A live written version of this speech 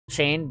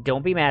Shane,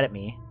 don't be mad at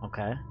me,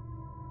 okay?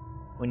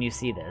 When you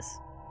see this.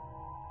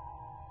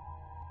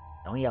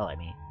 Don't yell at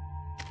me.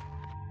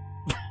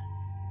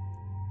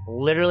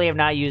 Literally have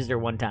not used her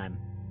one time.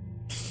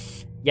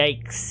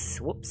 Yikes.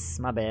 Whoops,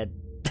 my bad.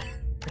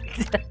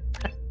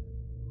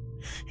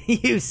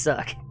 You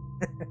suck.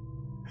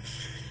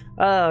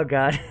 Oh,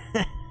 God.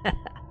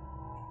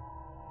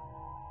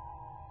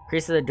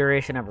 Increase the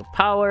duration of her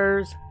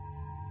powers.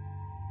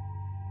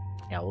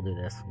 Yeah, we'll do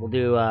this. We'll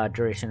do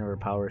duration of her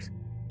powers.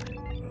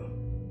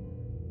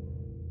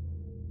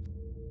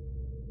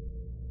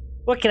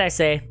 What can I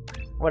say?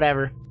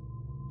 Whatever.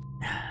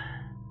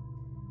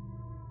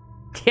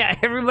 Yeah,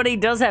 everybody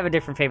does have a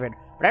different favorite.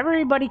 But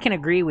everybody can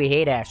agree we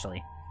hate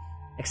Ashley.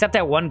 Except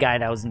that one guy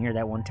that was in here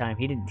that one time.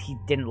 He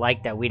didn't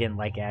like that we didn't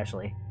like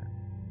Ashley.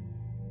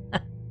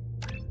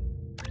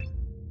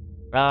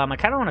 I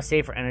kind of want to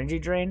save for energy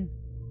drain.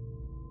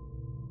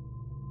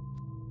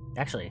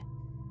 Actually,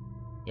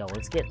 yo,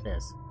 let's get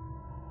this.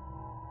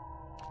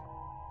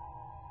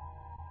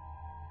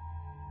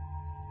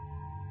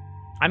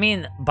 I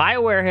mean,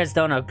 BioWare has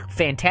done a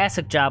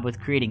fantastic job with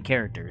creating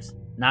characters.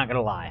 Not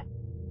gonna lie.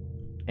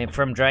 And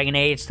from Dragon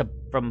Age to...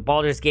 From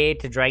Baldur's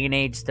Gate to Dragon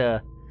Age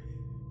to...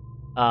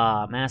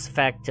 Mass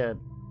Effect to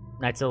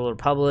Knights of the Old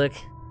Republic.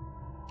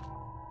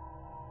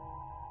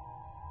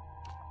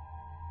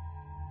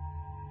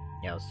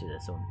 Yeah, let's do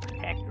this one.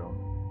 Hack drone.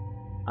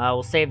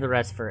 We'll save the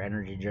rest for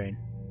energy drain.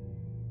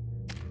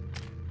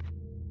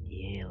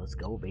 Yeah, let's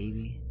go,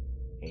 baby.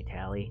 Okay,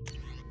 Tally.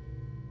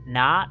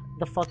 Not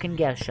the fucking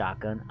gas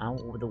shotgun.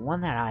 The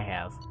one that I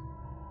have.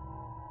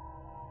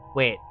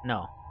 Wait,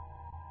 no.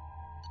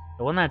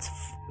 The one that's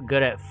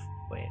good at...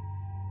 Wait.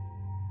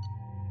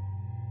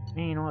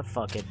 Hey, you know what?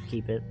 Fuck it.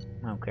 Keep it.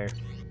 I don't care.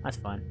 That's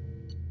fine.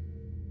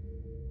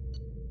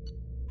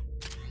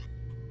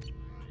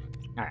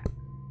 Alright.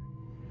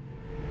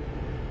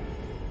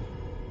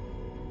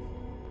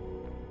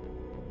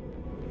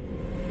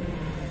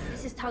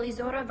 This is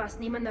Talizora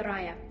Vasnima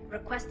Naraya,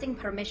 requesting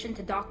permission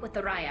to dock with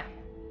the Raya.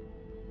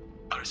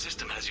 Our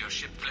system has your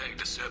ship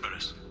flagged as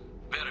Cerberus.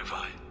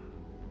 Verify.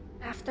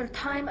 After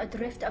time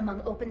adrift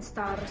among open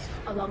stars,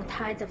 along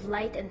tides of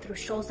light and through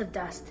shoals of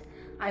dust,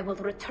 I will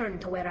return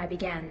to where I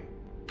began.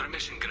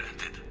 Permission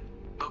granted.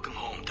 Welcome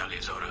home,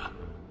 Talizora.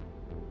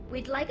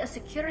 We'd like a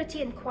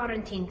security and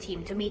quarantine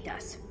team to meet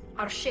us.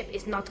 Our ship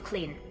is not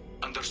clean.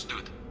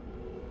 Understood.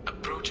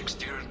 Approach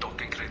exterior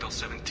docking cradle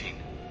 17.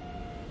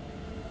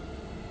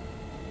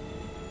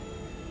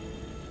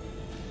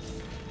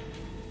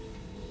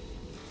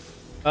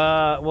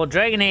 Well,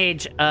 Dragon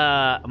Age,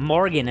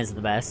 Morgan is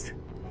the best.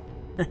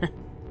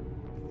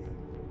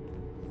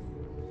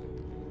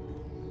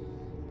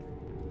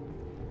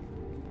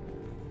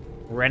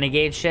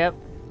 Renegade ship?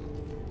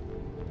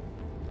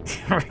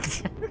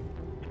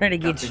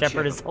 Renegade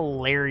Shepard is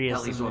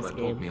hilarious in this game.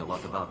 Told me a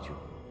lot about you.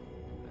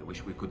 I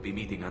wish we could be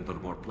meeting under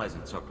more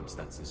pleasant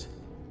circumstances.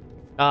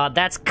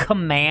 That's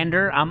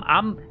Commander.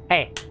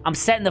 Hey, I'm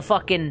setting the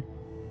fucking...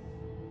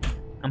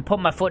 I'm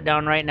putting my foot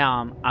down right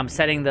now. I'm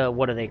setting the...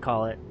 What do they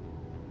call it?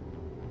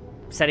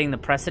 Setting the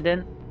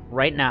precedent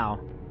right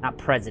now. Not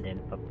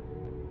president, but...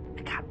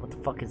 God, what the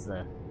fuck is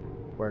the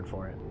word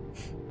for it?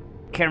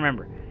 Can't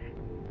remember.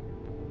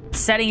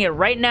 Setting it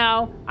right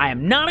now. I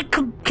am not a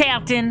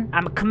captain.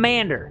 I'm a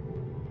commander.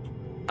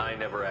 I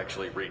never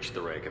actually reached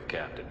the rank of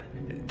captain.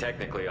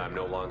 Technically, I'm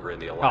no longer in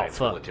the Alliance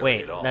military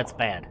Wait, at all. that's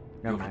bad.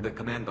 Never You're mind. the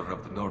commander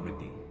of the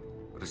Normandy,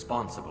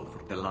 responsible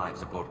for the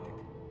lives aborted.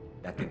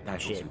 That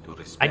entitles Shit. you to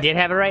respect. I did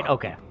have it right?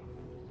 Okay.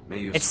 May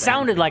you It stand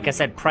sounded like I between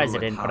said them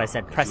president, through but I and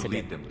said hard as precedent.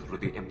 You lead them through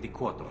the empty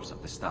quarters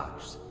of the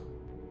stars.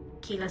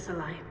 Keyless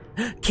Salai.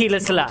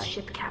 Keyless Salai.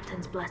 Ship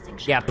captain's blessing.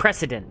 Yeah, Shepard.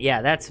 precedent.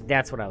 Yeah, that's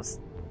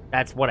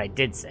what I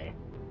did say.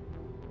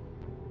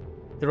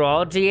 Through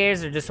all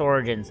GAs or just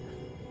Origins?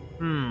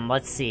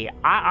 Let's see.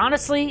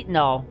 Honestly,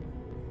 no.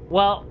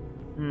 Well,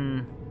 I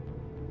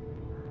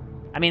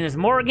mean, there's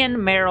Morgan,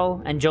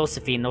 Meryl, and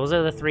Josephine. Those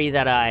are the three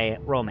that I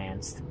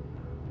romanced.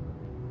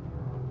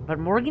 But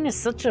Morgan is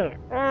such a...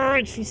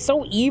 she's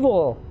so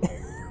evil.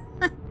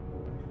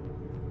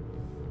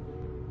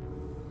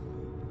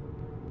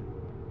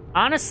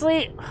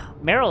 Honestly,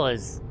 Meryl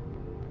is...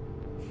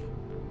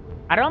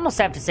 I'd almost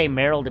have to say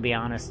Meryl, to be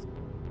honest.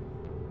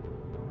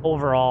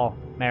 Overall,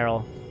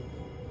 Meryl.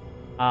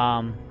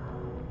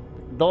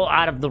 Though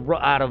I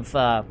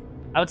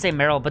would say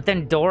Meryl, but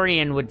then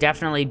Dorian would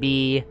definitely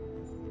be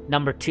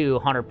number 2,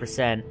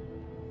 100%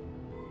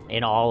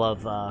 in all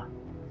of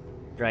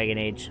Dragon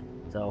Age.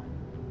 So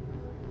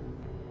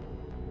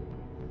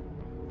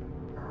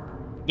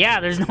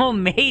yeah, there's no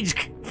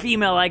mage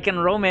female I can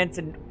romance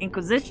in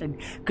Inquisition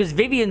because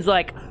Vivian's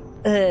like,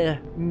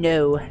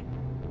 no.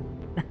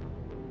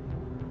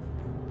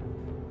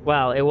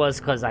 Well, it was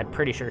because I'm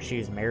pretty sure she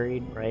was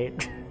married,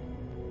 right?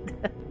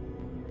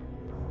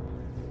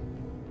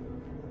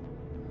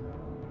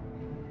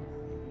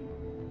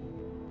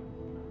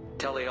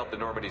 Telly helped the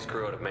Normandy's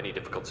crew out of many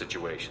difficult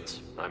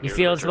situations. You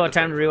feel it's about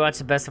time to rewatch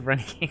the best of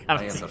Renegade?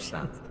 I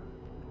understand.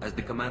 As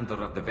the commander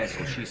of the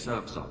vessel she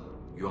serves on,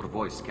 your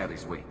voice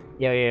carries weight.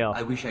 Yo.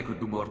 I wish I could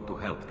do more to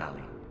help,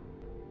 Tali.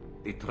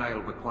 The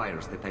trial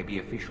requires that I be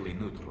officially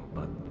neutral,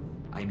 but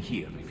I'm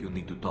here if you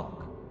need to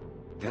talk.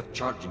 They're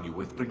charging you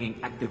with bringing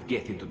active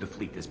Geth into the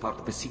fleet as part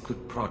of a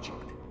secret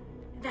project.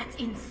 That's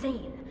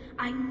insane.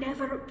 I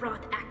never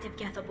brought active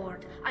Geth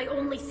aboard. I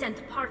only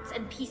sent parts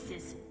and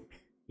pieces.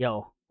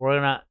 Yo, we're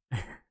gonna...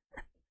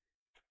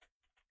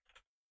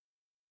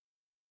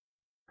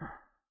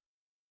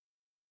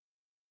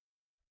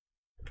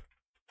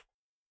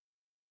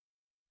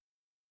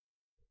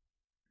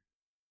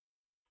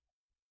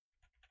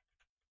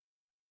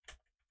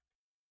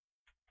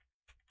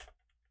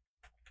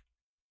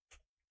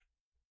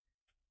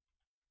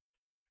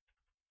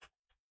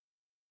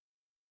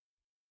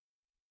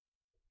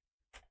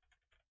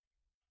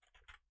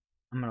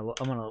 I'm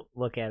gonna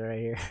look at it right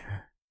here.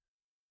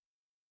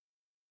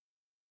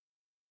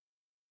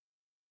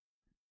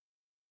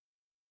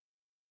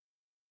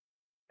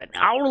 An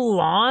hour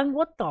long?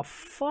 What the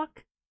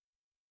fuck?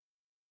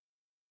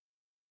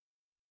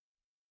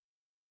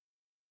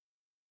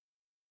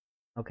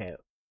 Okay.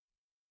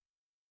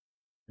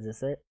 Is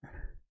this it?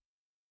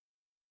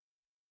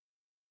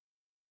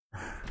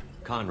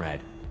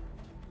 Conrad,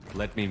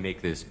 let me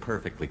make this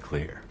perfectly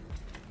clear.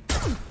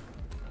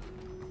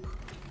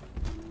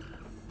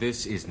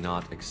 This is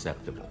not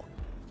acceptable.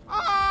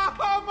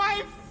 Oh,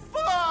 my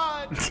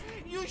foot!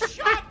 You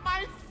shot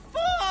my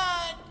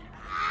foot!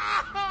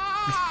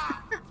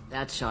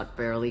 That shot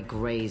barely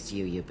grazed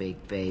you, you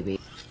big baby.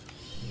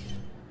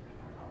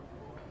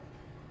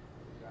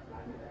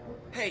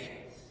 Hey,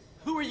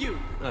 who are you?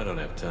 I don't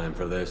have time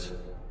for this.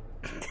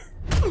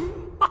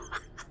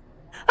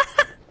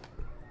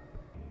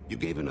 You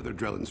gave another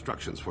Drell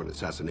instructions for an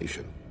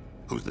assassination.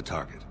 Who's the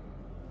target?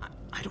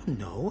 I don't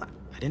know.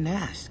 I didn't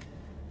ask.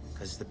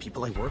 Because the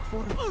people I work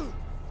for?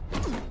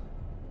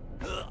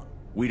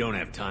 We don't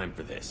have time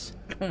for this.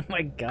 Oh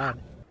my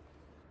god.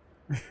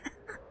 Get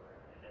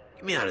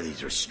me out of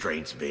these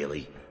restraints,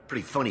 Bailey.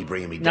 Pretty funny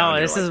bringing me down No,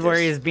 here this like is where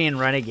he's being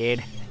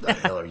renegade. The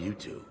hell are you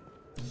two?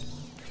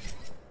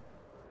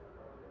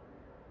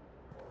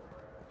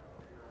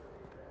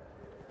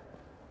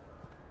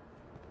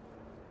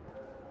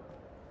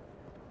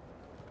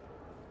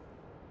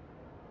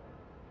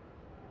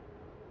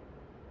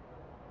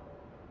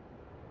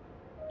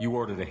 You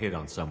ordered a hit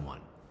on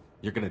someone.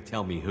 You're gonna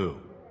tell me who.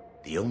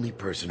 The only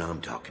person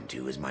I'm talking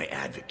to is my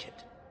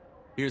advocate.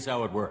 Here's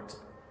how it works.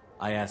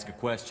 I ask a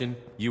question,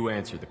 you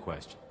answer the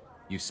question.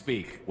 You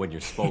speak when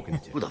you're spoken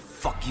to. Who the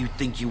fuck you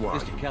think you are?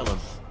 Mr. Kellum,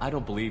 I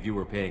don't believe you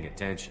were paying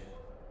attention.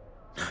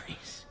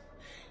 Nice.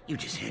 You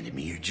just handed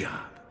me your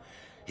job.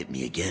 Hit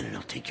me again and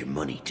I'll take your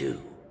money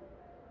too.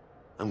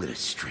 I'm gonna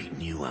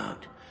straighten you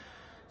out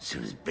as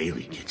soon as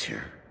Bailey gets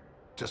here.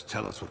 Just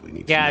tell us what we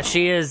need Yeah, to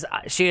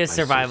know. she is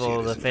survival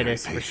of the associate isn't very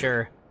fittest for patient.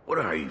 sure. What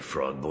are you,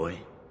 frog boy?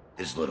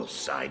 His little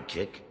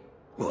sidekick?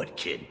 What,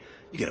 kid?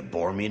 You gonna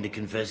bore me into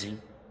confessing?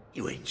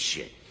 You ain't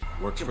shit.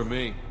 Works for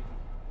me.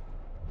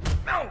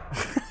 No!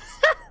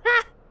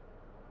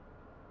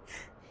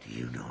 Do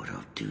you know what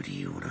I'll do to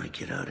you when I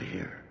get out of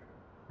here?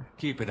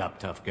 Keep it up,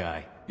 tough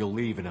guy. You'll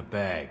leave in a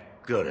bag.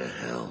 Go to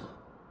hell.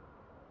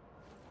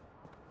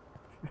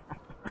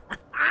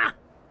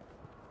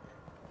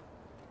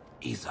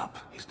 Ease up.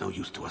 He's no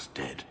use to us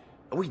dead.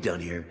 Are we done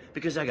here?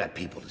 Because I got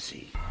people to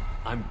see.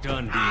 I'm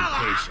done being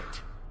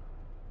patient.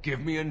 Give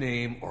me a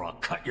name or I'll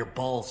cut your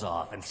balls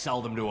off and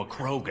sell them to a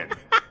Krogan.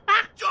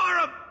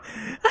 Joram!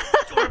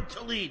 Joram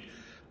Talid!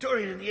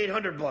 Dorian in the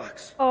 800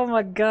 blocks. Oh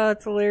my god,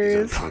 it's He's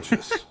hilarious.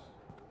 unconscious.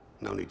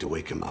 No need to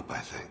wake him up, I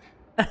think.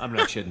 I'm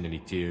not shedding any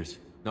tears.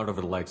 Not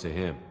over the likes of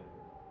him.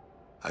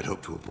 I'd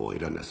hope to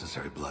avoid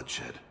unnecessary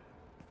bloodshed.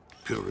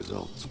 Pure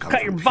results come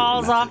Cut from your pure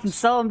balls off and methods.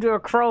 sell them to a I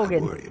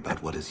Krogan. worry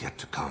about what is yet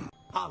to come.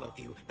 All of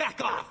you,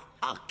 back off!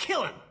 I'll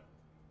kill him!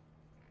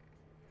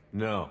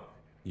 No,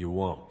 you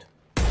won't.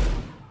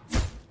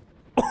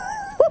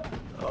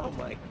 Oh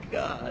my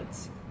god.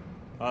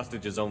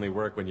 Hostages only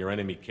work when your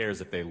enemy cares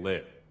if they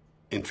live.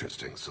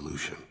 Interesting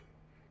solution.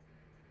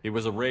 He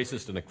was a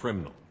racist and a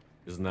criminal.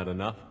 Isn't that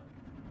enough?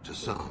 To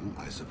some,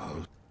 I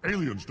suppose.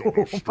 Aliens don't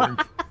have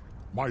strength.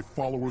 My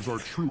followers are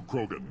true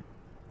Krogan.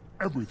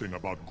 Everything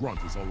about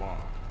Grunt is a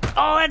lie.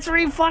 Oh, that's where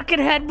he fucking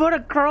headbutt a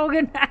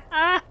Krogan.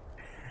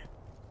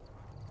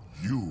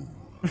 You.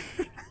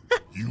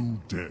 You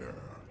dare.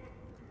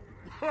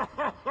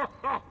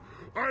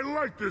 I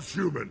like this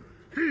human.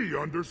 He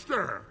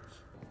understands.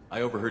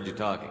 I overheard you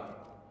talking.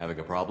 Having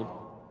a problem?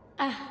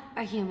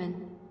 A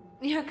human.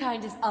 Your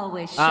kind is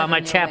always My shoving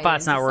your chat way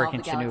bot's in to not solve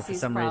working, the Shanu, for galaxy's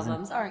some reason.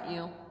 problems, aren't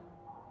you?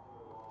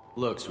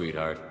 Look,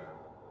 sweetheart.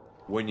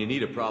 When you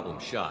need a problem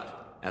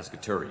shot, ask a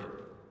Turian.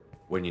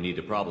 When you need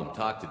a problem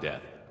talked to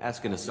death,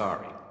 ask an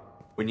Asari.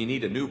 When you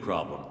need a new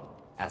problem,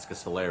 ask a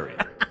Solarian.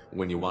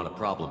 When you want a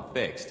problem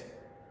fixed,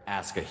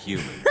 ask a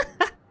human.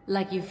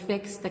 Like you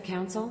fixed the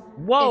council?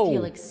 Whoa. If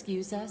you'll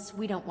excuse us,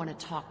 we don't want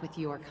to talk with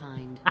your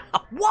kind.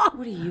 What?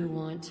 What do you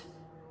want?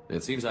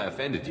 It seems I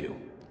offended you.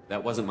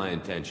 That wasn't my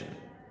intention.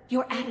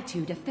 Your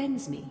attitude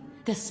offends me.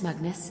 The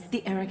smugness,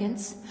 the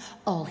arrogance.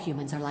 All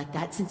humans are like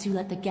that since you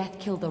let the Geth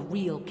kill the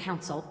real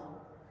council.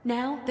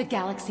 Now, the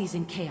galaxy's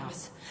in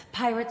chaos.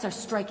 Pirates are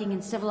striking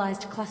in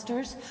civilized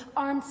clusters.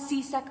 Armed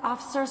CSEC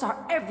officers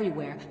are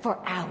everywhere for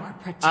our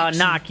protection.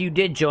 Knock, you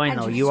did join,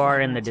 though. You are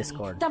in the to me.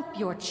 Discord. Dump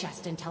your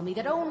chest and tell me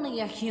that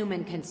only a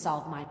human can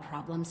solve my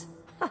problems.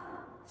 Ha!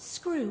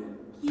 Screw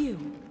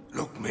you.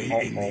 Look me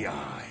in the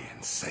eye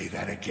and say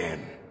that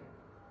again.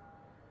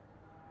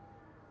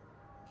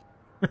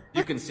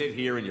 You can sit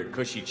here in your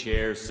cushy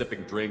chairs,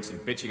 sipping drinks and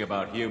bitching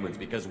about humans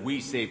because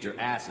we saved your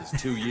asses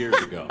 2 years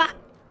ago.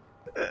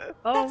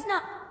 That's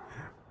not...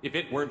 If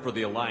it weren't for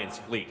the Alliance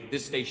fleet,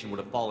 this station would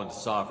have fallen to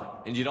Sovereign,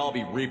 and you'd all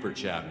be Reaper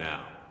Chab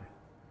now.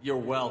 You're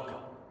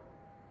welcome.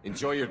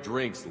 Enjoy your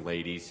drinks,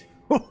 ladies.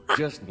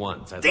 Just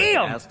once, I'd like to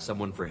ask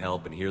someone for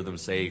help and hear them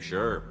say,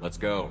 sure, let's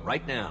go,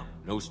 right now,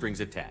 no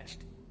strings attached.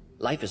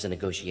 Life is a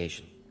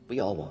negotiation. We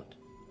all want.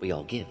 We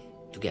all give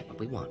to get what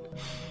we want.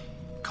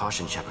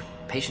 Caution, Shepard.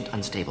 Patient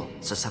unstable,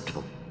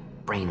 susceptible,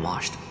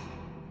 brainwashed.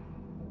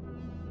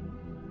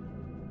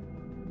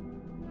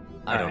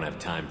 I don't have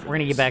time for We're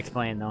gonna get back to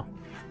playing, though.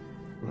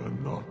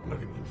 I'm not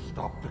letting you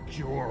stop the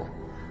cure.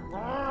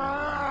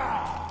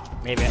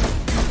 Maybe.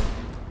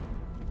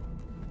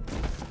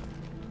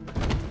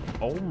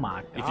 Oh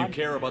my god. If you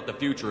care about the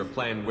future of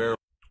Plan Where...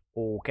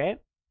 Okay.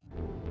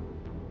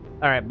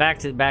 Alright, back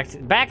to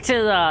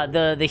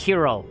the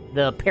hero,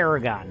 the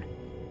Paragon.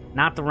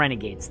 Not the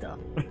renegade stuff.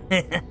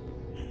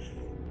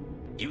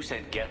 You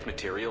sent Geth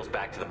materials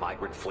back to the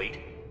migrant fleet?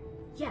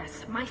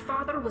 Yes, my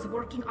father was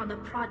working on a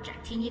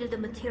project. He needed the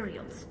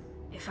materials.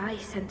 If I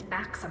sent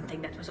back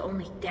something that was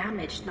only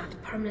damaged,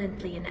 not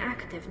permanently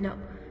inactive, no,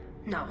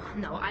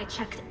 I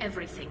checked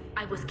everything.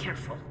 I was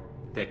careful.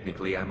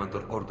 Technically, I'm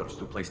under orders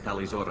to place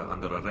Tali Zora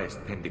under arrest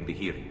pending the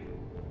hearing.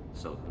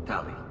 So,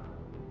 Tali,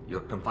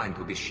 you're confined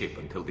to this ship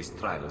until this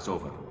trial is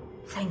over.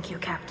 Thank you,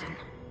 Captain.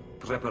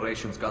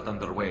 Preparations got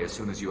underway as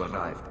soon as you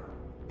arrived.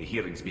 The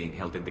hearing's being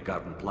held in the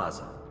Garden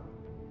Plaza.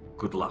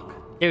 Good luck.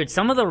 Dude,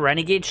 some of the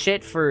renegade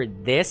shit for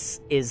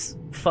this is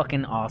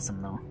fucking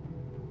awesome, though.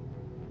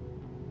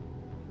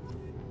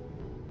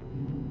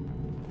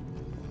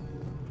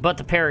 But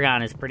the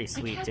Paragon is pretty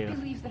sweet, too. I can't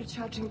believe they're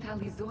charging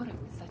Tali Zora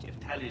with such... If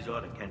Tali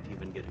Zora can't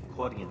even get a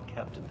Quarian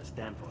captain to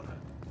stand for her,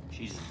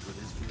 she's as good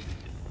as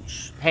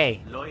guilty.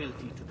 Hey.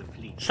 Loyalty to the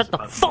fleet. Shut the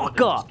about fuck more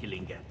than up! just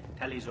killing Geth.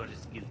 Tali Zora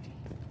is guilty.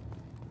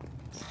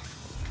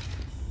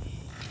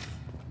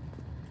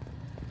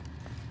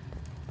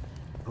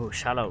 Oh,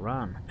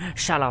 Shalaran.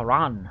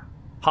 Shalaran.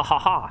 Ha ha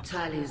ha.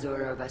 Tali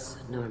Zora of us,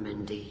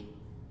 Normandy.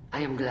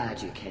 I am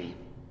glad you came.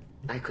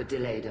 I could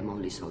delay them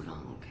only so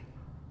long.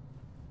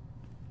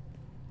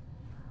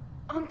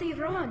 Auntie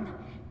Ron!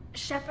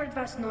 Shepard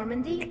Vas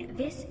Normandy,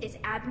 this is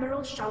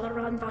Admiral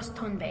Shalaran Vas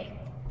Tonbe.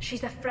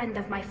 She's a friend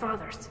of my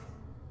father's.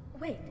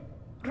 Wait,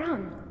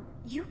 Ron,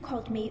 you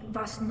called me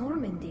Vas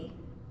Normandy.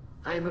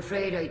 I'm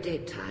afraid I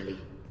did, Tali.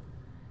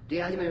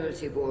 The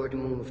Admiralty Board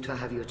moved to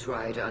have you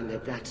tried under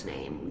that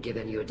name,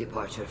 given your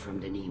departure from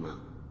the Nima.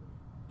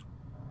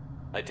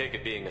 I take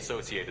it being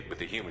associated with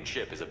the human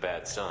ship is a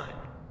bad sign.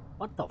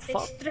 What the They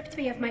stripped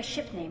me of my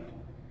ship name.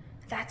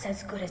 That's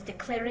as good as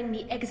declaring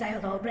me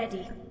exiled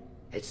already.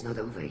 It's not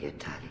over yet,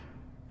 Tali.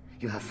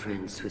 You have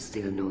friends who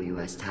still know you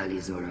as Tali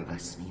Zora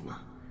Vas Nima.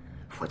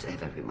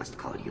 Whatever we must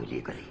call you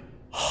legally.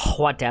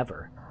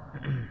 Whatever.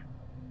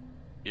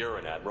 You're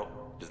an admiral.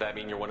 Does that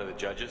mean you're one of the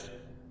judges?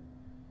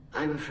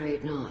 I'm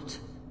afraid not.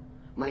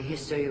 My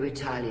history with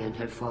Tali and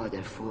her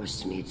father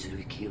forced me to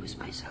recuse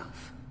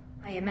myself.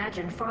 I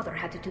imagine father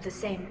had to do the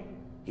same.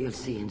 You'll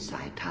see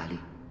inside, Tali.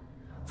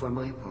 For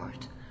my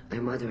part, I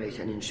moderate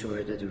and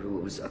ensure that the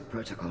rules of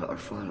protocol are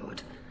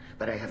followed,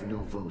 but I have no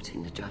vote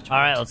in the judgment.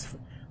 Alright,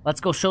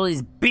 let's go show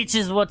these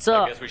bitches what's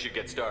up. I guess we should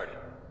get started.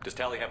 Does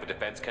Tali have a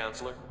defense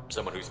counselor?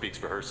 Someone who speaks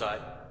for her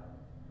side?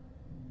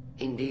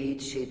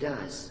 Indeed, she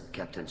does,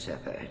 Captain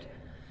Shepard.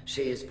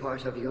 She is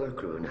part of your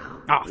crew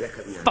now,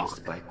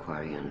 recognized by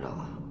Quarian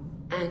law.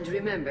 And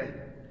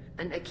remember,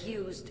 an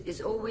accused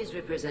is always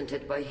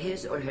represented by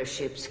his or her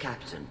ship's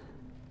captain.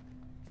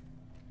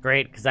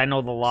 Great, because I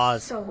know the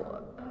laws.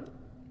 So,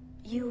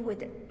 you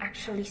would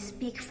actually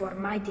speak for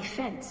my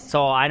defense?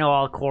 So I know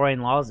all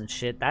Quarian laws and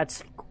shit.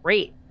 That's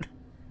great.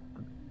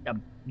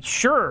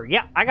 Sure,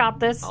 yeah, I got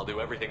this. I'll do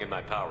everything in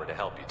my power to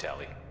help you,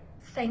 Tali.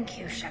 Thank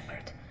you,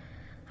 Shepard.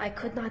 I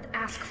could not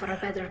ask for a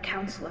better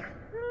counselor.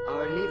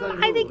 Our legal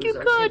rules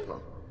are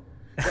simple.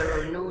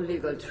 There are no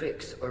legal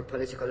tricks or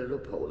political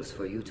loopholes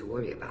for you to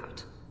worry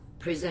about.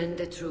 Present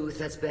the truth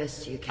as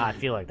best you can. I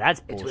feel like that's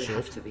It bullshit. will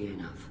have to be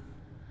enough.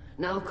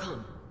 Now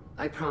come.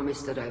 I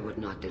promised that I would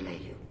not delay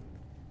you.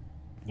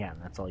 Yeah,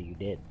 and that's all you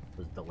did,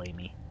 was delay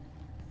me.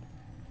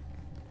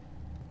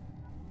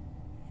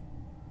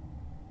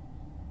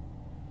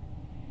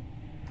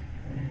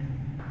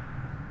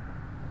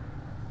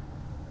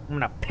 I'm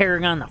gonna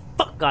Paragon the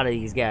fuck out of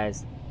these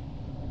guys.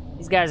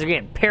 These guys are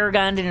getting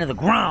Paragoned into the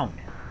ground.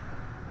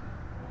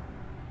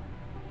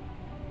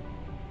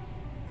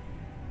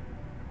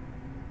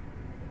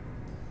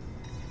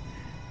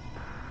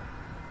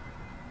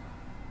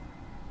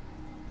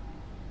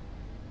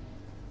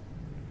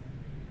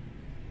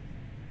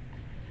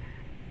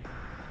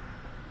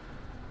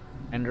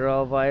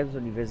 Enderal vibes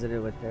when you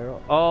visited with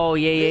Daryl. Oh,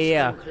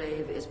 yeah. This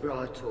enclave is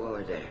brought to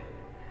order.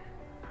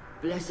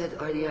 Blessed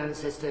are the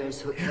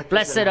ancestors who kept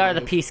Blessed us are the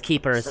alive,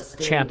 peacekeepers,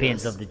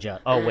 champions of the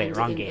just. Oh wait,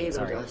 wrong game.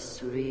 Sorry. Us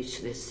to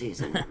reach this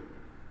season.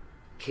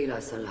 Keela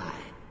Salai.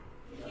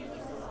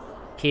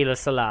 Keela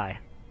Salai.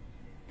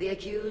 The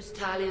accused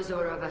Talia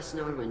Zora Vas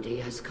Normandy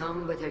has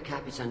come with her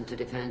captain to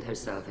defend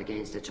herself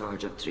against a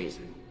charge of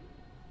treason.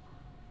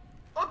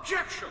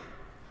 Objection!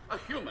 A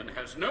human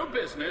has no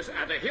business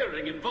at a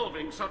hearing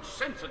involving such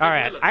sensitive. All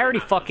right, I already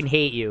fucking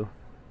hate you.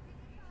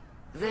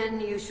 Then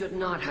you should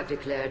not have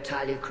declared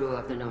Tali crew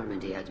of the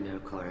Normandy, Admiral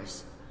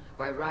Chorus.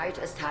 By right,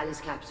 as Tali's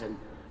captain,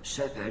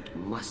 Shepard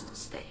must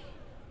stay.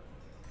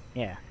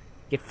 Yeah,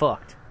 get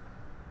fucked.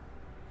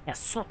 Yeah,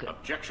 suck it.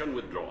 Objection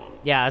withdrawn.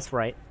 Yeah, that's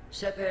right.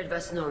 Shepard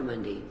Vas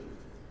Normandy,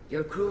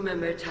 your crew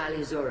member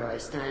Tali Zora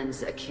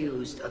stands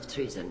accused of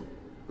treason.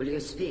 Will you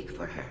speak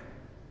for her?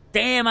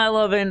 Damn, I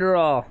love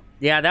Enderal.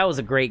 Yeah, that was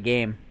a great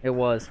game. It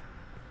was.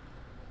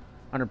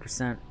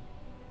 100%.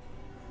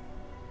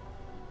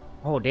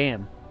 Oh,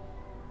 damn.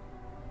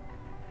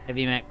 Have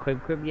you met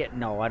Quib yet?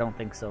 No, I don't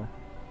think so.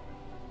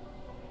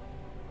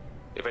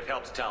 If it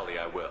helps Tali,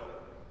 I will.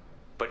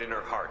 But in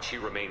her heart, she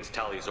remains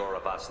Tali Zora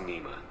Vas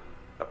Nima,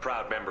 a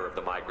proud member of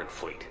the migrant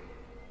fleet.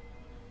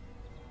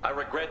 I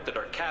regret that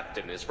our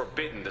captain is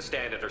forbidden to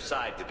stand at her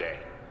side today.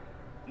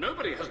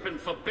 Nobody has been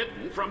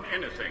forbidden from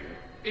anything.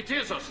 It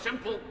is a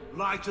simple...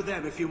 Lie to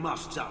them if you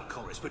must, Zal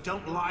Chorus, but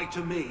don't lie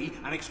to me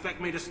and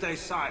expect me to stay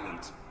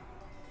silent.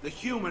 The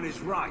human is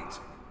right.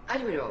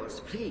 Admirals,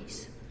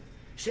 please.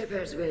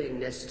 Shepard's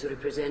willingness to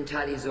represent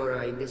Tali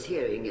Zora in this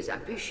hearing is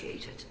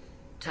appreciated.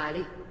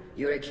 Tali,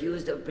 you're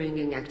accused of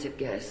bringing active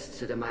guests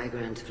to the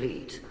migrant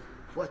fleet.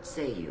 What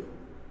say you?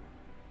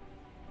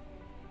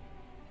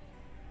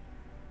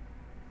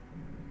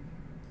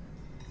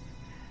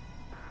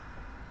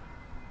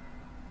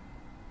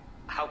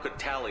 How could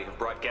Tali have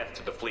brought guests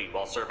to the fleet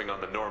while serving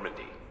on the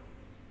Normandy?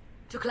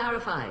 To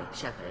clarify,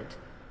 Shepard,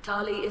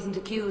 Tali isn't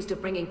accused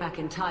of bringing back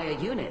entire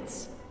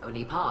units.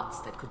 Only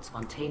parts that could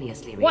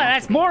spontaneously reactivate. What?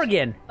 That's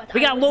Morgan. But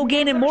We got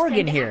Logan and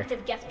Morgan send here.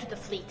 Active guests to the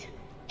fleet.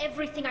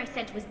 Everything I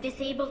sent was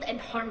disabled and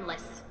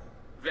harmless.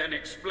 Then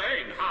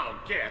explain how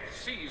Geth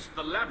seized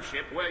the lab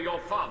ship where your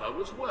father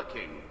was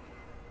working.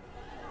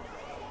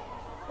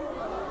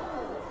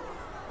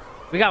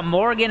 We got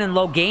Morgan and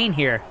Logan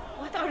here.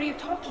 What are you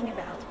talking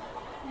about?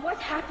 What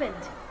happened?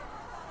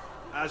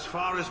 As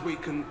far as we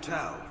can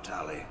tell,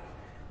 Tali,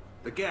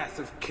 the Geth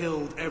have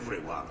killed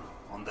everyone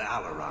on the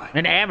Alarai.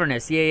 And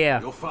Avernus,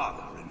 yeah. Your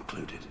father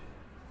included.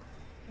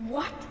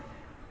 What?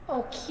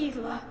 Oh,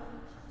 Keela.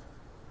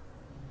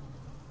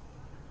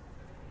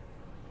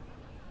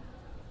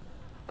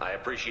 I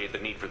appreciate the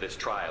need for this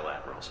trial,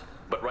 Admirals.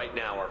 But right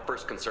now, our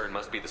first concern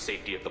must be the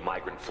safety of the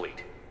migrant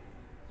fleet.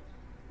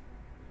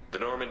 The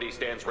Normandy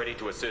stands ready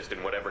to assist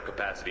in whatever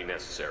capacity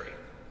necessary.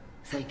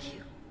 Thank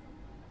you.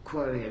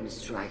 Quarian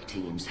strike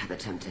teams have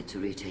attempted to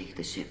retake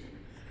the ship.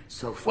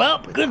 So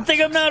far, Well, good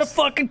thing I'm not a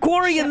fucking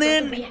Quarian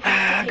then.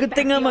 Good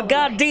thing I'm a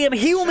goddamn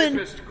human.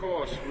 The safest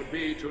course would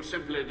be to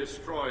simply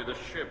destroy the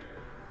ship.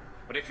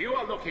 But if you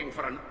are looking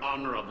for an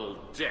honorable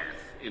death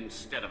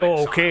instead of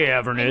Okay, exile,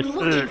 Avernus. I'm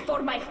looking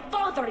for my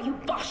father, you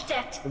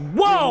bastet!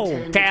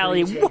 Whoa,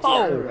 Tali,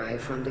 whoa!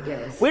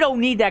 We don't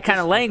need that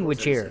kind of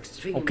language here,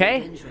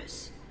 okay?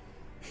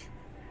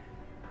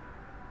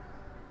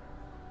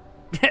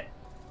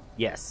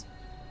 Yes.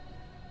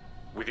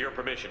 With your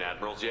permission,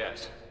 Admirals,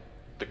 yes.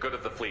 The good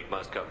of the fleet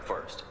must come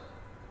first.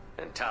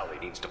 And Tali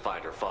needs to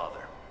find her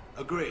father.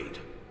 Agreed.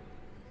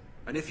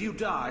 And if you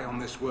die on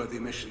this worthy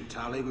mission,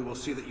 Tali, we will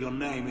see that your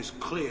name is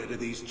cleared of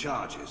these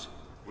charges.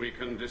 We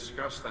can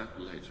discuss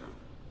that later.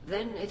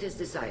 Then it is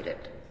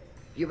decided.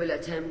 You will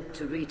attempt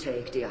to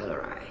retake the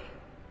Alarai.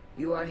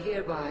 You are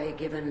hereby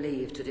given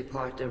leave to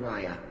depart the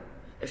Raya.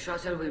 A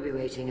shuttle will be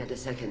waiting at the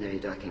secondary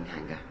docking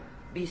hangar.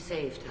 Be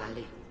safe,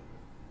 Tali.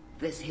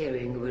 This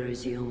hearing will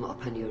resume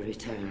upon your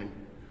return,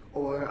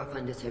 or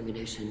upon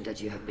determination that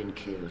you have been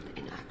killed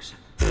in action.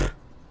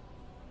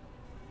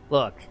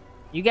 Look,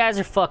 you guys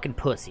are fucking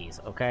pussies,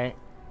 okay?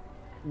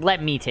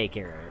 Let me take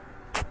care of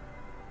it.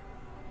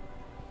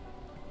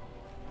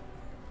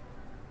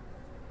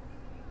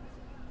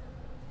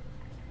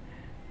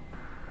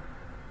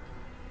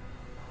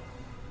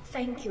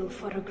 Thank you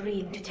for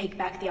agreeing to take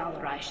back the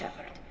Alarai,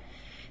 Shepard.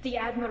 The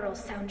Admiral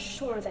sounds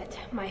sure that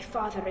my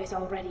father is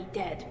already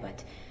dead,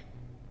 but...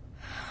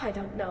 I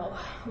don't know.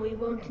 We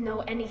won't know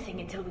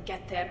anything until we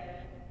get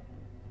there.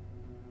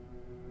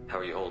 How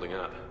are you holding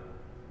up?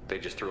 They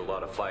just threw a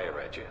lot of fire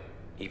at you,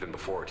 even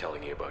before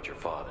telling you about your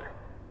father.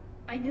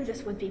 I knew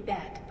this would be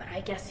bad, but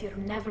I guess you're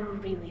never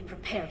really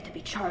prepared to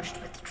be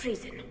charged with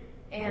treason.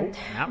 And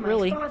not my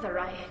really.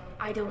 father,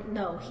 I don't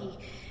know.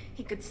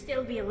 He could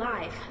still be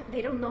alive.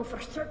 They don't know for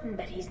certain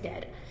that he's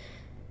dead.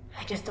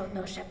 I just don't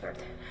know, Shepard,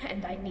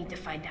 and I need to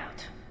find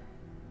out.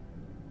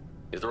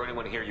 Is there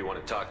anyone here you want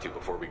to talk to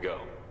before we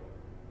go?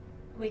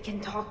 We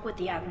can talk with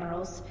the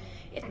Admirals.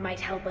 It might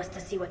help us to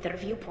see what their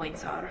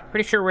viewpoints are.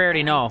 Pretty sure we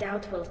already know. I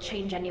doubt we'll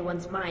change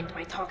anyone's mind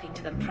by talking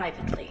to them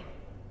privately.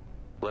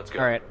 Let's go.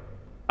 Alright.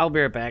 I'll be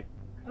right back.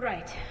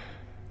 Right.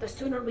 The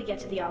sooner we get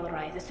to the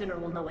Alarai, the sooner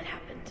we'll know what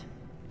happened.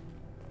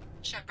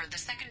 Shepard, the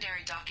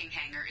secondary docking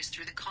hangar is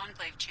through the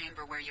Conclave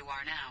chamber where you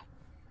are now.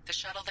 The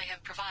shuttle they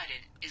have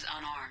provided is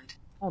unarmed.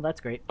 Oh, that's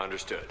great.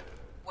 Understood.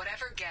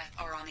 Whatever Geth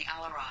are on the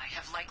Alarai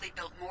have likely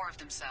built more of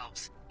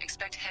themselves.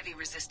 Expect heavy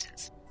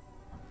resistance.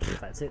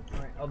 That's it.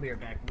 Alright, I'll be right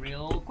back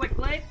real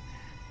quickly.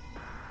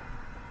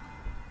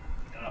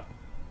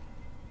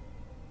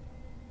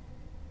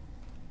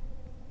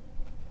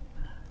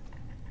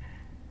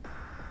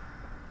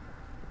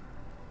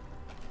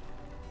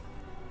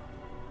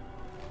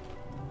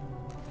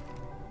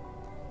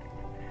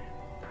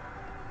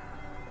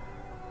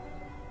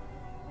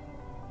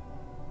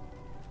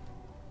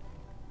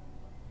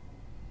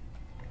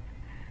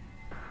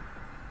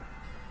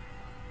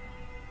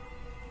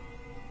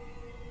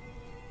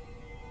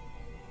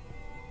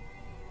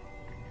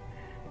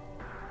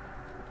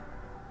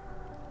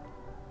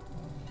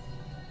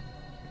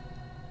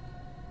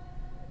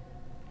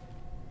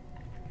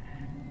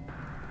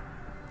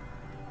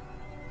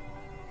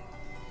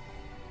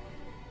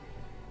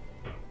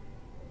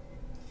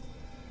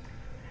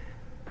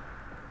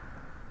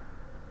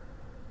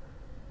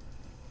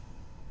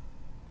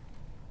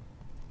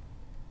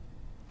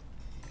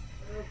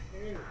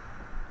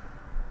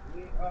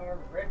 We are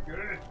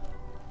ready.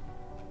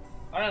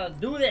 Alright, let's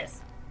do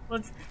this.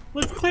 Let's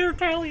clear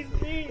Tally's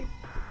name.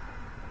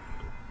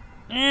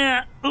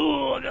 Yeah.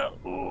 Oh, no.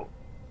 Oh.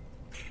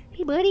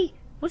 Hey, buddy.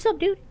 What's up,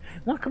 dude?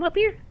 Wanna come up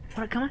here?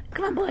 Wanna come on?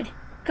 Come on, bud.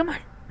 Come on.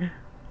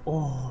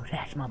 Oh,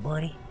 that's my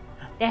buddy.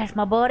 That's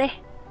my buddy.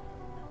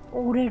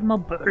 Oh, that's my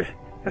buddy.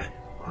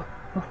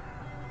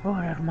 Oh,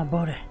 that's my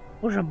buddy.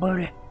 What's up,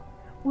 buddy?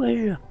 Where's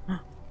you?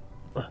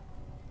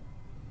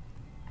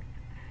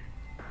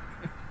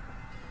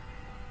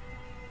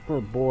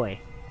 Good boy.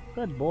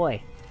 Good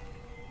boy.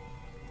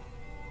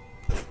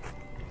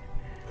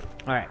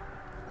 Alright.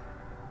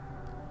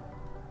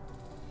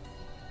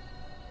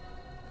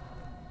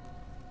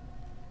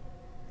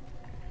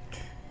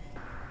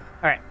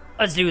 Alright,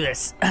 let's do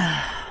this.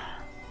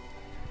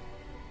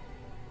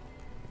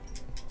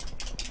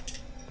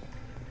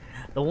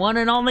 The one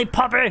and only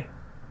puppy!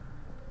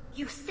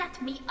 You set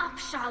me up,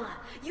 Shala.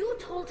 You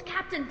told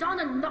Captain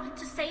Donna not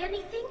to say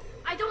anything?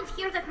 I don't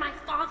hear that my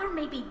father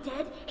may be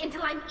dead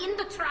until I'm in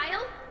the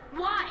trial?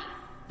 Why?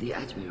 The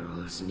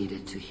admirals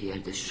needed to hear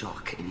the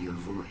shock in your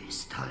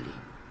voice, Tali.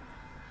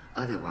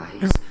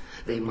 Otherwise,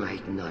 they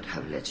might not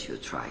have let you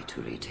try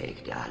to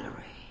retake the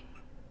Alarai.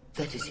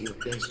 That is your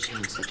best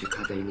chance at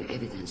recovering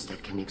evidence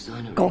that can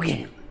exonerate Go get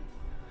you.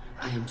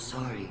 I am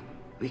sorry.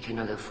 We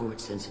cannot afford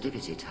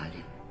sensitivity,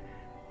 Tali.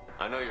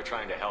 I know you're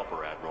trying to help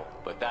her, Admiral,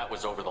 but that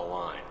was over the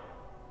line.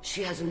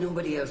 She has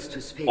nobody else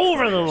to speak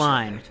over for the her,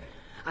 line. Shepard.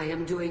 I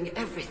am doing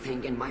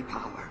everything in my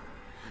power.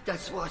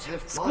 That's what her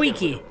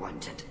Squeaky. father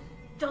wanted.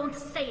 Don't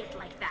say it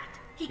like that.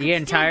 He You could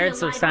getting still be tired,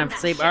 so it's alive time on for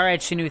that sleep. ship. Alright,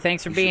 Shinu,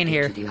 thanks for being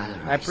here.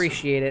 I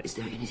appreciate it. Is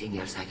there anything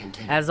else I can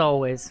tell you? As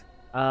always.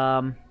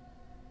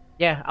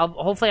 Yeah,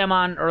 hopefully I'm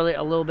on a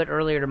little bit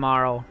earlier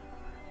tomorrow.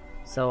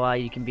 So,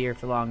 you can be here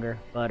for longer.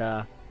 But,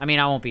 I mean,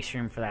 I won't be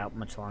streaming for that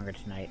much longer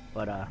tonight.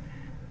 But,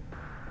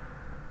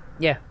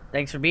 yeah,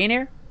 thanks for being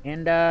here.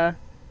 And,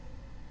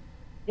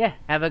 yeah,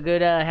 have a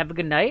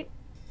good night.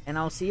 And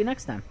I'll see you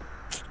next time.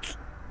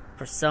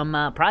 For some,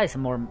 probably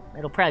some more,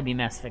 it'll probably be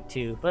Mass Effect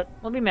 2. But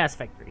we'll be Mass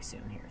Effect 3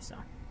 soon here, so.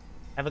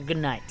 Have a good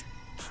night.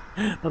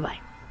 Bye-bye.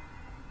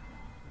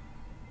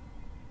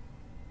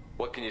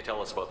 What can you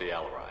tell us about the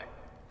Alarai?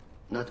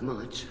 Not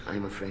much,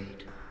 I'm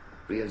afraid.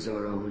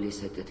 Ryozora only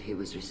said that he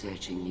was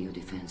researching new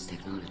defense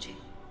technology.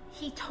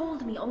 He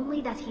told me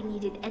only that he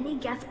needed any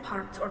Geth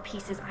parts or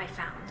pieces I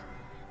found.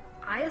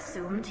 I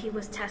assumed he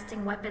was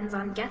testing weapons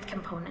on Geth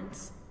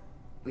components.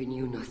 We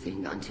knew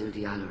nothing until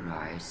the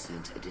Alarai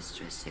sent a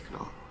distress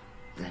signal,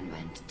 then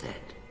went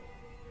dead.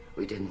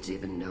 We didn't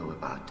even know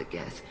about the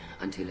Geth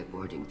until a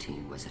boarding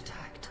team was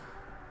attacked.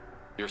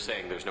 You're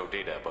saying there's no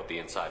data about the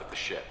inside of the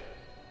ship?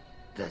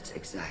 That's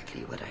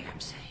exactly what I am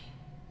saying.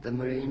 The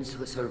Marines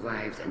who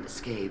survived and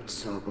escaped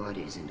saw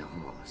bodies in the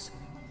halls.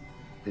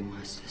 We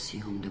must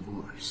assume the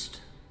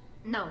worst.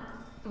 No,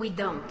 we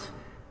don't.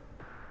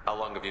 How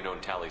long have you known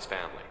Tali's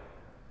family?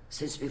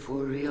 Since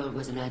before Riel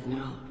was an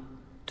admiral.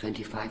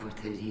 25 or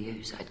 30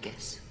 years, I'd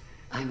guess.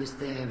 I was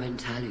there when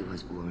Tali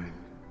was born.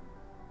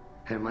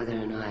 Her mother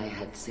and I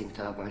had synced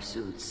up our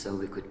suits so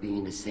we could be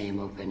in the same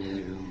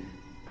open-air room.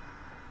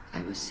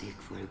 I was sick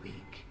for a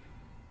week,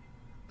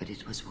 but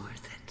it was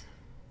worth it.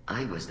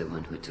 I was the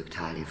one who took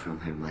Tali from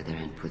her mother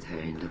and put her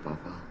in the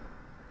bubble.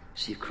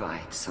 She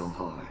cried so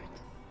hard.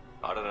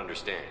 I don't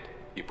understand.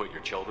 You put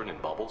your children in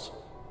bubbles?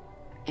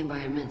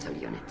 Environmental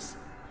units.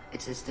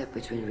 It's a step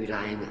between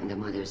relying on the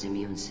mother's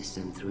immune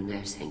system through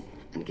nursing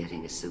and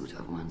getting a suit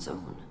of one's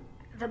own.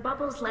 The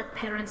bubbles let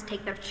parents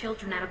take their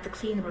children out of the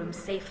clean rooms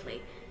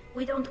safely.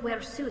 We don't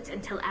wear suits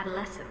until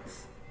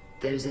adolescence.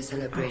 There's a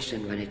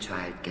celebration when a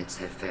child gets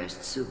her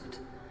first suit.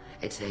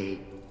 It's a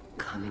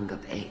coming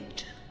of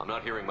age. I'm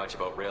not hearing much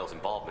about Rael's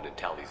involvement in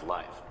Tali's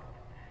life.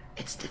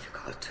 It's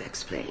difficult to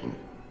explain.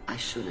 I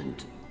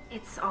shouldn't,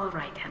 It's all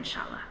right,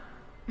 Henshala.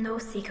 No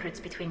secrets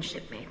between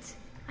shipmates.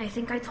 I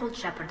think I told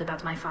Shepard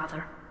about my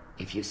father.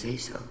 If you say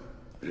so.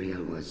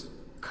 Rael was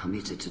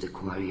committed to the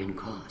Quarian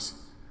cause.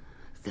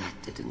 That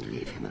didn't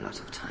leave him a lot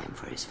of time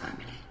for his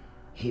family.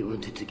 He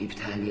wanted to give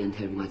Tali and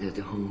her mother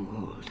the home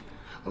world,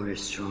 or a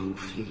strong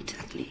fleet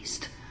at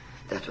least.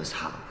 That was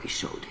how he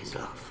showed his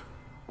love.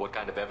 What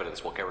kind of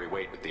evidence will carry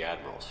weight with the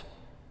Admirals?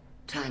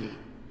 Tali,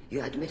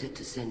 you admitted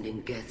to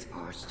sending Geth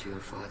parts to your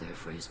father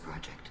for his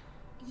project.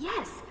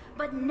 Yes,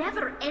 but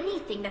never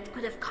anything that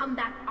could have come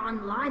back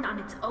online on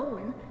its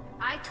own.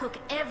 I took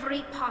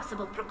every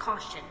possible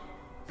precaution.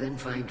 Then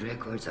find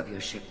records of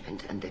your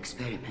shipment and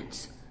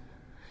experiments.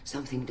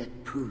 Something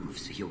that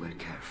proves you were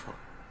careful.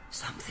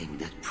 Something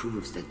that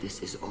proves that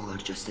this is all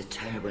just a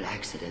terrible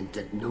accident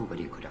that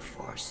nobody could have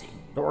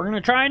foreseen. What we're gonna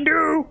try and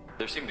do!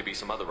 There seem to be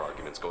some other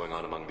arguments going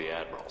on among the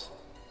Admirals.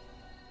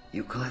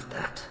 You caught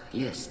that?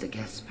 Yes, the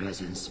Geth's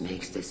presence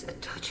makes this a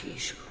touchy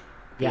issue.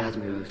 The Yeah.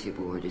 Admiralty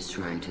Board is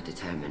trying to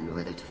determine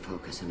whether to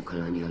focus on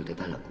colonial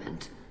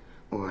development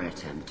or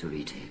attempt to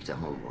retake the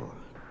home world.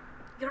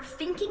 You're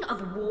thinking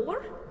of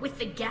war? With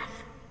the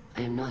Geth?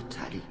 I am not,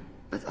 Tali,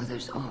 but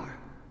others are.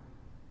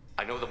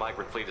 I know the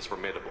migrant fleet is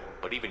formidable,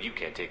 but even you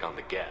can't take on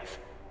the Geth.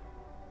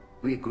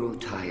 We grow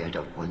tired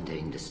of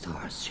wandering the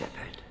stars,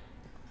 Shepard.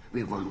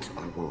 We want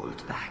our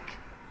world back.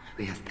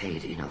 We have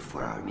paid enough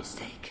for our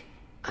mistake.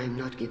 I'm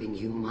not giving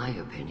you my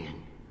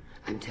opinion.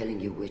 I'm telling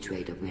you which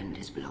way the wind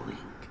is blowing.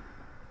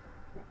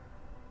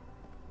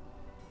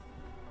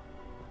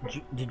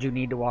 Did you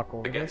need to walk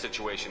over The there? Geth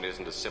situation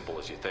isn't as simple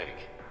as you think.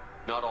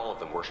 Not all of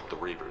them worship the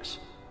Reapers.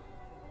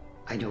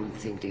 I don't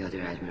think the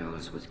other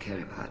admirals would care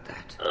about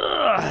that.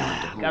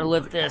 Gotta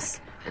lift this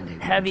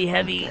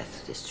heavy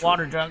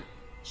water jug.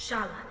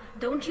 Shala,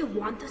 don't you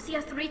want to see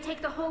us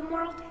retake the home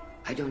world?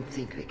 I don't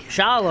think we can.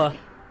 Shala!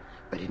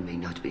 But it may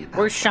not be about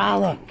Where's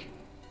Shala?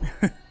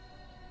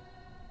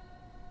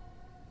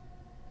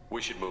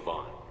 We should move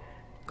on.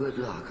 Good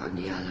luck on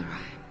the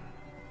Alarai.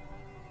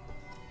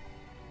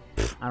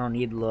 I don't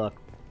need luck.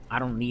 I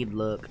don't need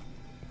luck.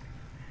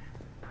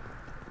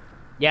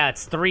 Yeah,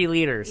 it's 3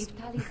 liters. If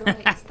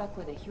Talizora is stuck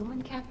with a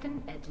human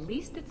captain, at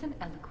least it's an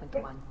eloquent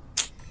one.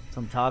 That's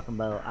what I'm talking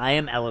about. I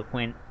am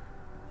eloquent.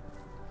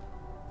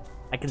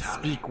 I can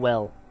speak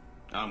well.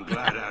 I'm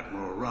glad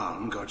Admiral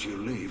Ran got you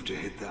leave to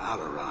hit the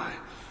Alarai.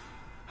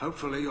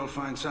 Hopefully you'll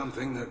find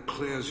something that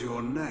clears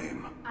your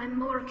name. I'm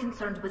more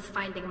concerned with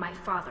finding my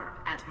father,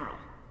 Admiral.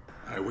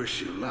 I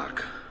wish you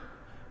luck.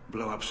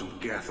 Blow up some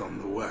Geth on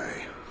the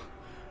way.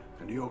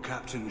 And your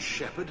Captain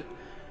Shepard,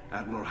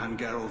 Admiral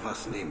Hangarel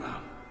Vasnima.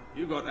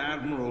 You got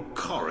Admiral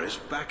Corris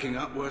backing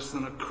up worse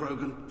than a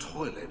Krogan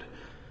toilet.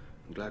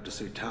 I'm glad to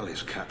see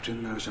Tali's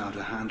captain knows how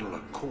to handle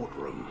a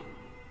courtroom.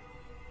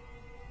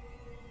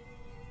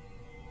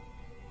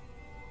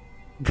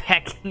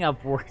 Backing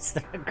up worse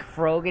than a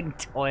Krogan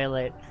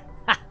toilet.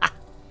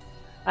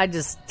 I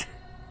just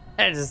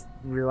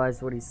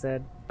realized what he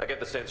said. I get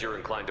the sense you're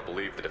inclined to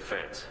believe the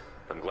defense.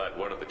 I'm glad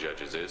one of the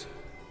judges is.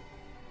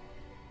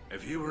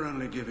 If you were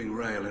only giving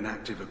Rael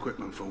inactive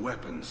equipment for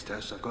weapons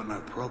tests, I've got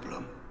no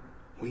problem.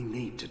 We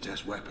need to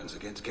test weapons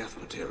against Geth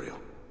material.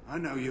 I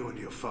know you and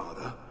your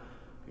father.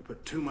 You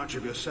put too much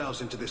of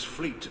yourselves into this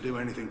fleet to do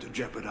anything to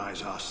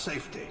jeopardize our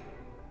safety.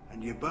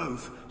 And you're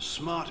both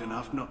smart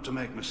enough not to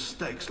make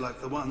mistakes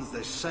like the ones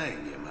they're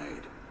saying you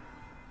made.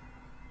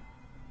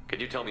 Can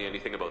you tell me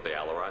anything about the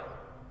Alarai?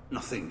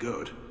 Nothing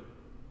good.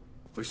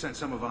 We sent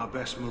some of our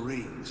best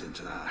Marines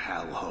into that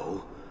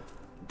hellhole.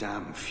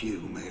 Damn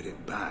few made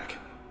it back.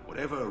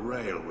 Whatever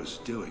Rael was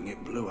doing,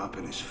 it blew up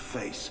in his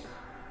face.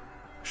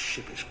 The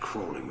ship is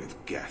crawling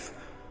with Geth.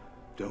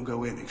 Don't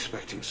go in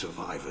expecting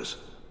survivors.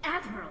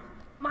 Admiral,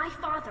 my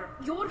father,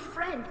 your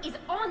friend, is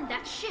on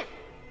that ship.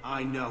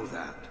 I know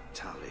that,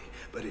 Tali,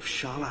 but if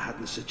Shala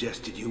hadn't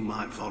suggested you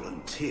might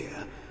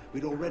volunteer,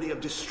 we'd already have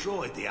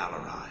destroyed the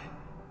Alarai.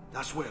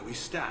 That's where we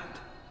stand.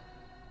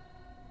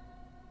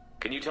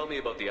 Can you tell me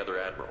about the other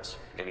Admirals?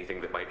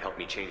 Anything that might help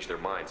me change their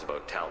minds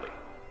about Tali?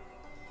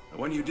 The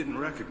one you didn't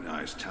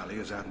recognize, Tali,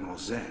 is Admiral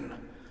Zen.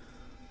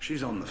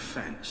 She's on the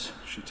fence.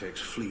 She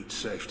takes fleet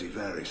safety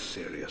very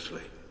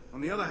seriously.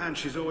 On the other hand,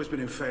 she's always been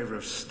in favor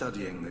of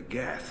studying the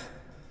Geth.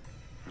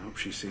 I hope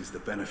she sees the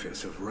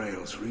benefits of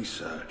Rael's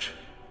research.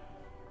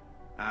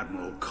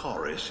 Admiral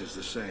Corris is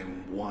the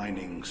same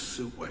whining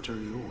soup wetter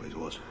he always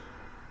was.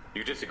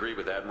 You disagree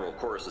with Admiral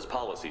Corris's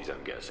policies,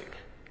 I'm guessing.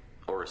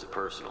 Or is it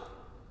personal?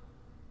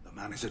 The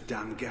man is a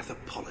damn Geth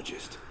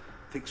apologist.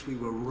 Thinks we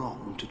were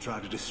wrong to try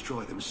to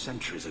destroy them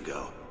centuries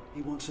ago.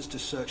 He wants us to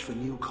search for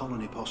new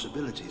colony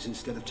possibilities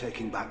instead of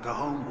taking back the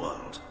home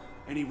world.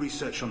 Any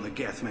research on the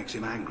Geth makes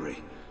him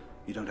angry.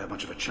 You don't have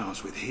much of a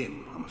chance with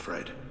him, I'm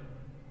afraid.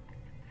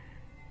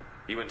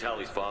 You and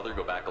Tali's father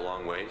go back a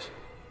long ways?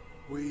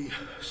 We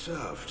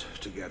served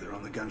together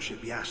on the gunship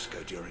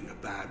Yaska during a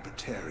bad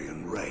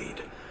Batarian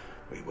raid.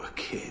 We were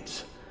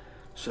kids,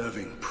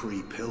 serving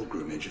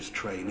pre-pilgrimage as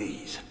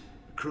trainees.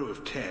 A crew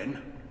of 10,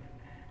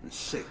 and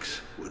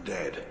 6 were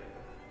dead.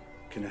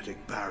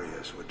 Kinetic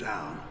barriers were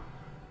down.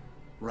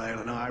 Rael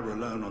and I were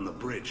alone on the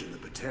bridge and the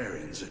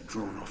Batarians had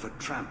drawn off a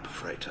tramp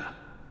freighter.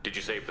 Did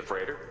you save the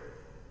freighter?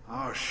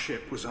 Our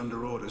ship was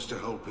under orders to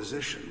hold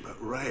position,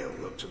 but Rael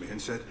looked at me and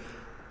said,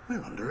 "We're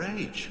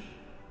underage.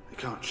 They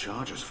can't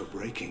charge us for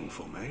breaking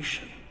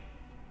formation."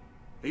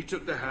 He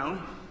took the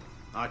helm,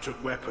 I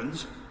took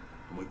weapons,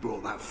 and we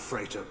brought that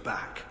freighter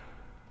back.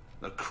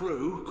 The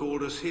crew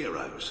called us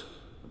heroes.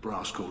 The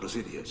brass called us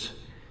idiots.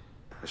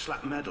 They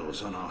slapped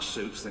medals on our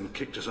suits, then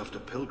kicked us off to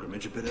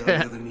pilgrimage a bit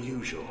earlier than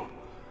usual.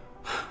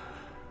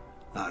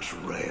 That's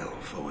Rael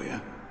for you.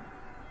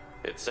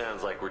 It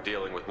sounds like we're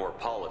dealing with more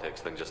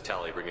politics than just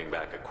Tali bringing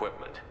back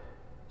equipment.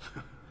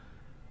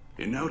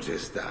 You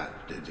noticed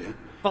that, did you?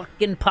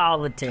 Fucking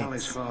politics.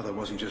 Tali's father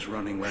wasn't just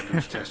running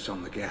weapons tests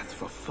on the Geth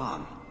for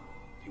fun.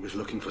 He was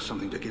looking for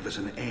something to give us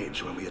an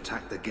edge when we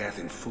attacked the Geth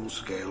in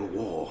full-scale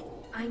war.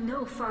 I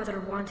know Father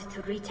wanted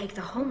to retake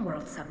the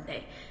homeworld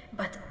someday,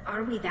 but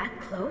are we that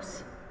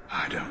close?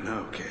 I don't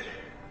know, kid.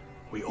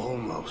 We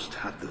almost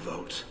had the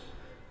votes.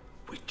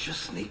 We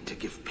just need to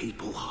give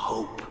people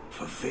hope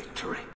for victory.